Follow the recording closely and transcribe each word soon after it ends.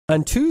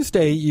On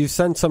Tuesday, you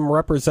sent some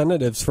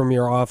representatives from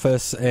your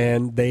office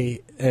and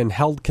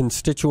held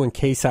constituent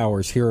case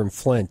hours here in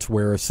Flint,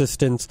 where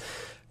assistance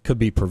could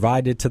be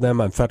provided to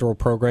them on federal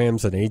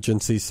programs and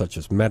agencies such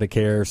as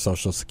Medicare,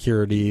 Social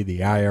Security, the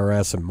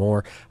IRS, and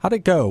more. How'd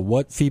it go?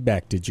 What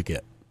feedback did you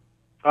get?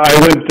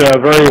 It went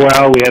very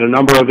well. We had a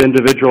number of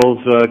individuals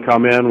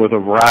come in with a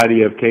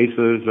variety of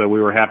cases. We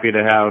were happy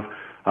to have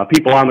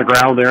people on the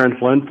ground there in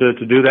Flint to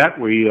do that.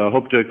 We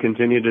hope to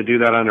continue to do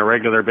that on a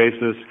regular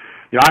basis.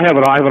 You know, I have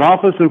an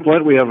office in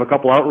Flint. We have a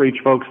couple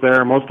outreach folks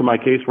there. Most of my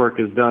casework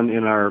is done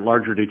in our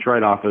larger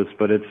Detroit office,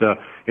 but it's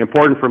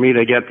important for me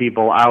to get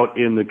people out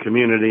in the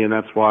community, and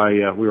that's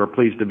why we were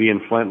pleased to be in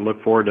Flint and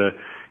look forward to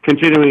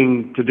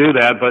continuing to do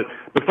that. But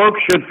the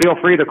folks should feel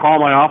free to call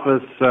my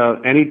office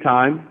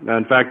anytime.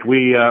 In fact,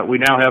 we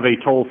now have a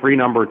toll-free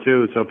number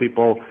too, so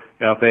people,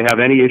 if they have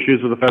any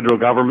issues with the federal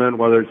government,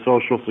 whether it's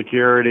Social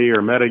Security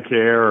or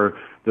Medicare or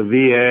the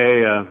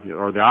VA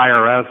or the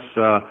IRS,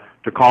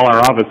 to call our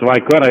office. So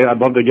I'd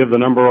love to give the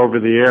number over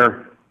the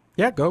air.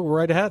 Yeah, go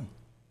right ahead.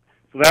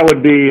 So that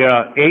would be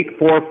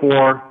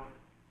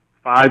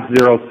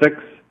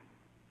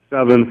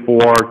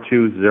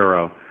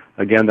 844-506-7420.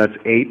 Again, that's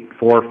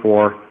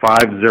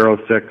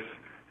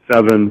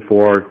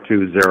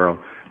 844-506-7420.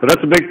 But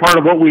that's a big part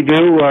of what we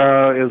do,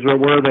 is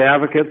we're the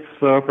advocates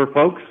for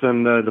folks,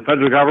 and the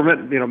federal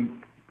government, you know,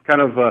 kind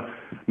of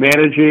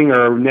managing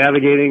or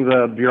navigating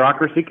the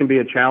bureaucracy can be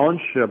a challenge,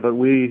 but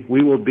we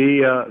will be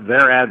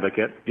their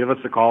advocate. Give us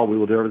a call. We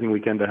will do everything we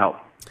can to help.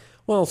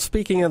 Well,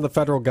 speaking of the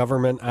federal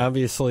government,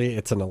 obviously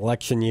it's an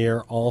election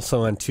year.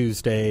 Also on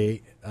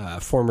Tuesday,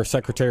 former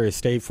Secretary of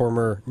State,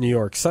 former New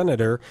York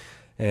Senator,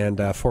 and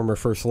former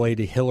First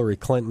Lady Hillary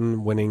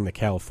Clinton winning the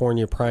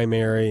California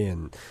primary,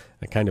 and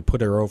I kind of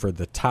put her over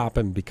the top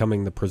and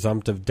becoming the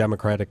presumptive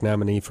Democratic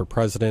nominee for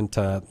president.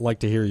 I'd like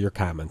to hear your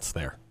comments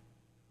there.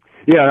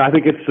 Yeah, I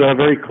think it's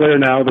very clear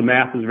now. The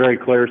math is very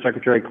clear.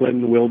 Secretary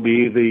Clinton will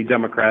be the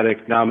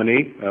Democratic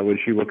nominee when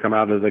she will come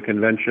out of the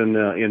convention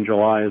in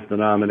July as the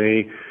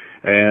nominee.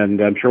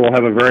 And I'm sure we'll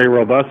have a very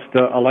robust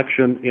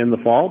election in the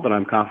fall, but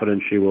I'm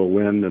confident she will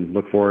win and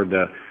look forward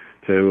to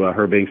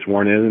her being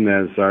sworn in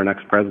as our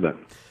next president.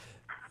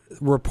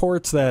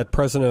 Reports that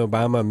President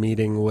Obama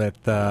meeting with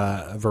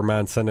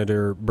Vermont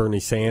Senator Bernie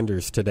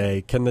Sanders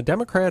today. Can the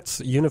Democrats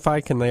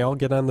unify? Can they all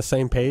get on the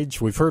same page?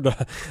 We've heard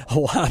a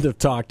lot of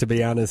talk, to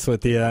be honest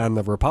with you, on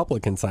the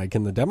Republican side.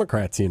 Can the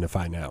Democrats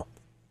unify now?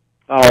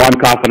 Oh, I'm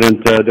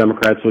confident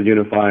Democrats will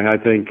unify. I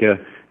think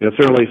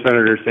certainly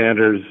Senator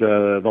Sanders,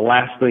 the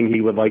last thing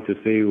he would like to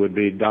see would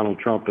be Donald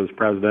Trump as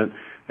president.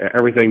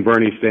 Everything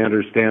Bernie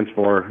Sanders stands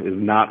for is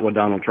not what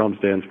Donald Trump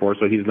stands for,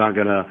 so he's not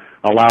going to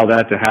allow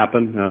that to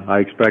happen. I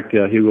expect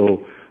he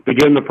will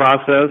begin the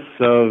process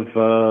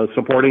of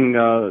supporting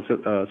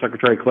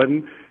Secretary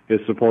Clinton. His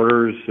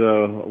supporters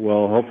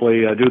will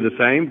hopefully do the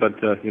same,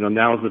 but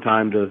now is the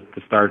time to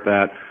start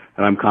that,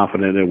 and I'm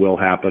confident it will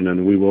happen,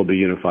 and we will be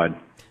unified.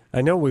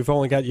 I know we've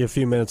only got you a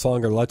few minutes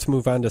longer. Let's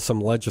move on to some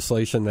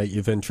legislation that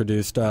you've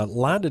introduced. A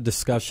lot of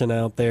discussion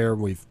out there.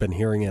 We've been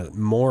hearing it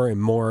more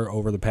and more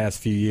over the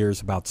past few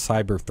years about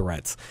cyber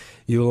threats.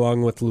 You,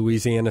 along with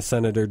Louisiana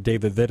Senator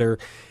David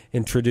Vitter,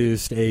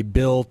 introduced a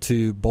bill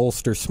to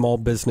bolster small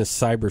business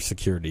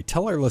cybersecurity.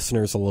 Tell our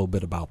listeners a little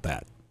bit about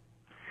that.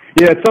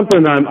 Yeah, it's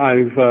something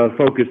I've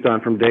focused on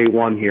from day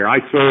one here. I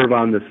serve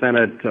on the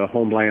Senate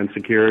Homeland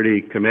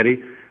Security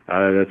Committee.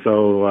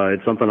 So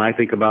it's something I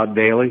think about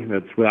daily.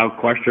 It's without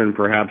question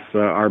perhaps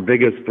our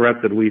biggest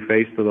threat that we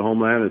face to the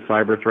homeland is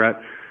cyber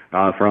threat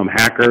from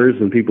hackers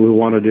and people who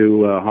want to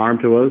do harm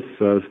to us,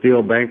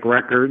 steal bank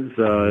records,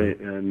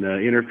 and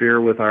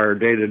interfere with our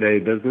day-to-day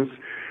business.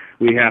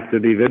 We have to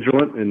be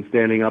vigilant in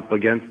standing up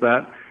against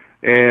that.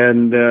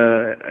 And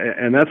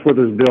that's what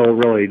this bill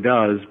really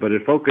does, but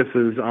it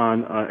focuses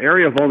on an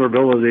area of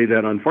vulnerability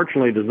that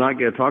unfortunately does not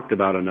get talked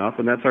about enough,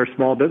 and that's our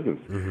small business.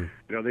 Mm-hmm.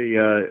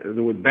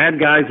 The bad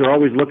guys are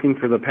always looking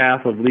for the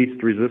path of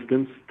least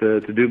resistance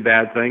to do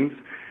bad things,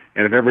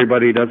 and if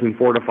everybody doesn't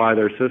fortify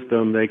their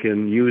system, they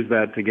can use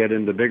that to get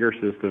into bigger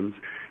systems.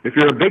 If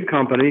you're a big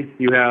company,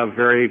 you have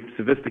very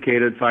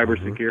sophisticated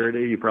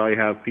cybersecurity. You probably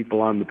have people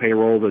on the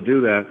payroll that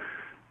do that.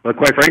 But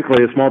quite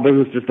frankly, a small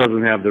business just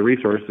doesn't have the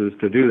resources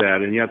to do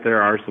that, and yet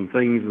there are some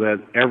things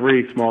that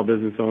every small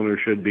business owner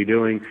should be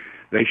doing.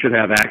 They should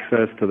have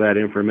access to that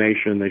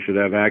information. They should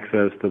have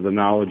access to the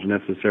knowledge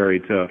necessary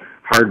to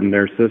harden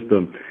their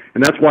system.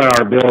 And that's why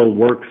our bill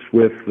works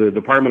with the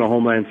Department of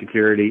Homeland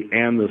Security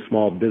and the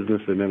Small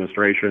Business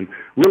Administration,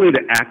 really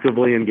to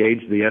actively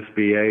engage the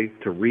SBA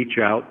to reach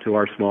out to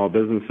our small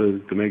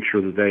businesses to make sure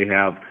that they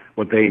have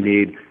what they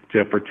need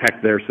to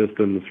protect their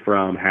systems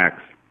from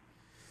hacks.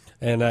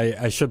 And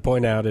I should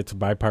point out it's a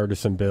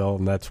bipartisan bill,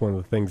 and that's one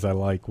of the things I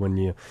like when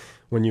you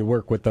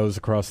work with those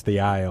across the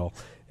aisle.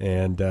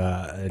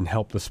 and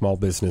help the small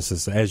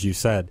businesses. As you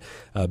said,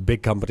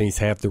 big companies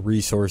have the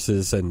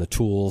resources and the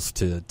tools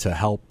to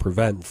help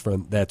prevent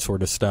from that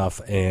sort of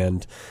stuff,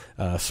 and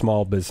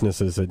small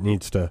businesses, it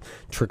needs to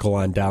trickle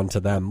on down to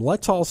them.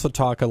 Let's also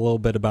talk a little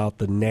bit about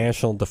the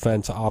National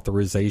Defense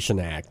Authorization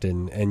Act,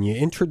 and you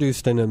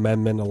introduced an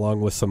amendment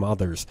along with some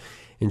others,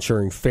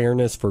 ensuring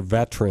fairness for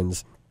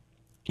veterans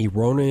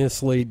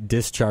erroneously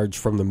discharged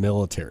from the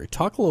military.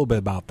 Talk a little bit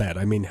about that.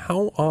 I mean,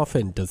 how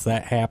often does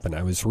that happen?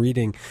 I was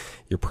reading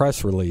your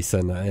press release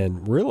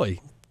and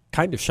really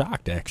kind of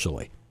shocked,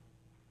 actually.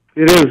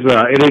 It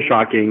is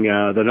shocking,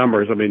 the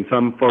numbers. I mean,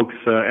 some folks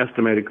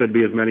estimate it could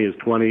be as many as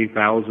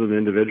 20,000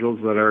 individuals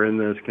that are in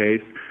this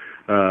case.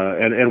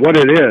 And what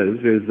it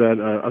is that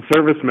a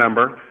service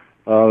member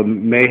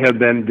may have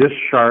been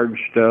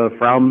discharged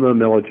from the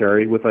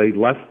military with a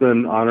less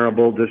than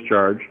honorable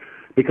discharge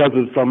because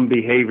of some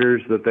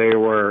behaviors that they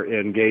were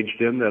engaged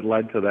in that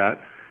led to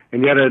that.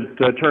 And yet it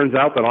turns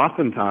out that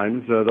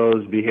oftentimes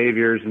those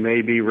behaviors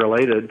may be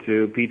related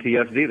to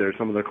PTSD. There's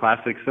some of the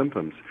classic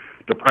symptoms.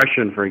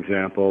 Depression, for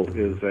example,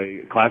 is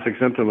a classic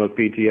symptom of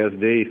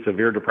PTSD,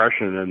 severe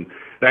depression, and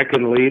that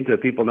can lead to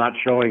people not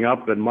showing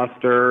up at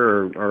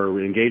muster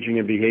or engaging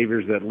in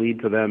behaviors that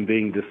lead to them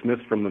being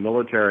dismissed from the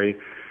military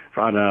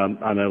on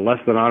a less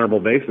than honorable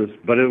basis,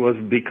 but it was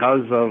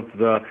because of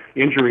the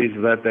injuries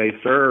that they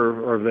serve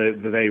or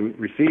that they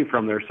receive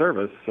from their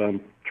service,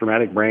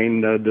 traumatic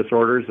brain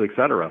disorders,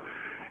 etc.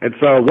 And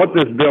so what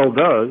this bill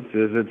does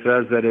is it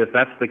says that if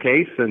that's the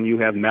case and you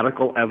have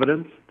medical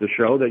evidence to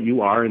show that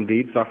you are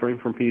indeed suffering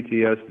from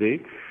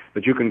PTSD,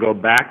 that you can go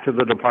back to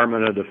the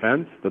Department of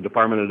Defense. The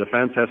Department of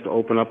Defense has to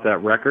open up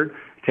that record,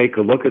 take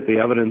a look at the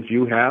evidence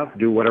you have,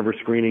 do whatever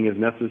screening is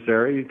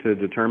necessary to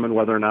determine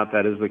whether or not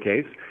that is the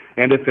case.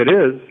 And if it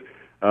is,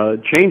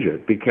 change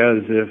it,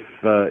 because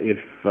if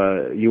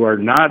you are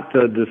not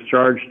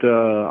discharged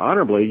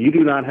honorably, you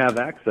do not have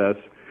access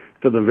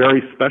to the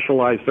very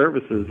specialized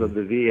services of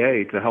the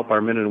VA to help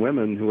our men and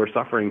women who are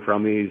suffering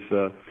from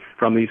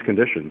these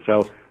conditions.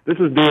 So this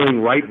is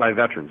doing right by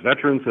veterans.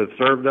 Veterans have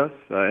served us,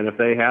 and if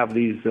they have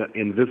these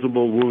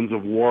invisible wounds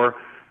of war,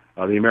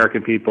 the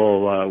American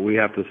people, we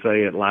have to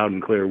say it loud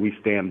and clear, we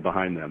stand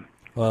behind them.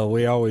 Well,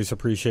 we always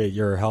appreciate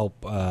your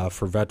help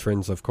for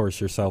veterans. Of course,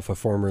 yourself, a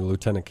former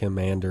lieutenant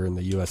commander in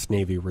the U.S.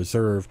 Navy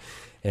Reserve,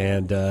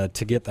 and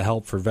to get the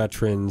help for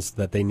veterans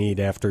that they need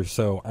after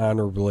so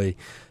honorably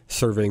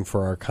serving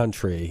for our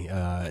country,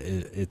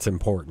 it's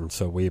important.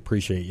 So we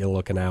appreciate you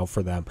looking out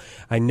for them.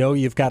 I know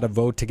you've got a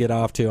vote to get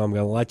off to. I'm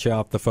going to let you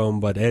off the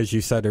phone, but as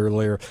you said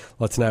earlier,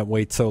 let's not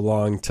wait so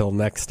long till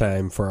next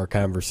time for our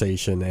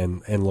conversation,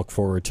 and look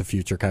forward to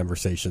future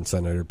conversations,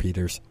 Senator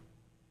Peters.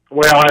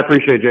 Well, I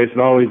appreciate it,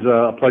 Jason. Always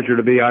a pleasure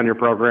to be on your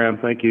program.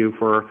 Thank you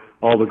for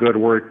all the good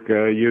work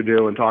you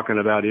do and talking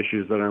about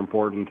issues that are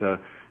important to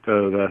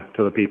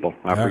the people.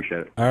 I appreciate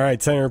it. All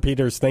right, Senator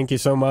Peters, thank you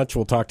so much.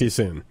 We'll talk to you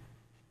soon.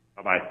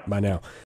 Bye-bye. Bye now.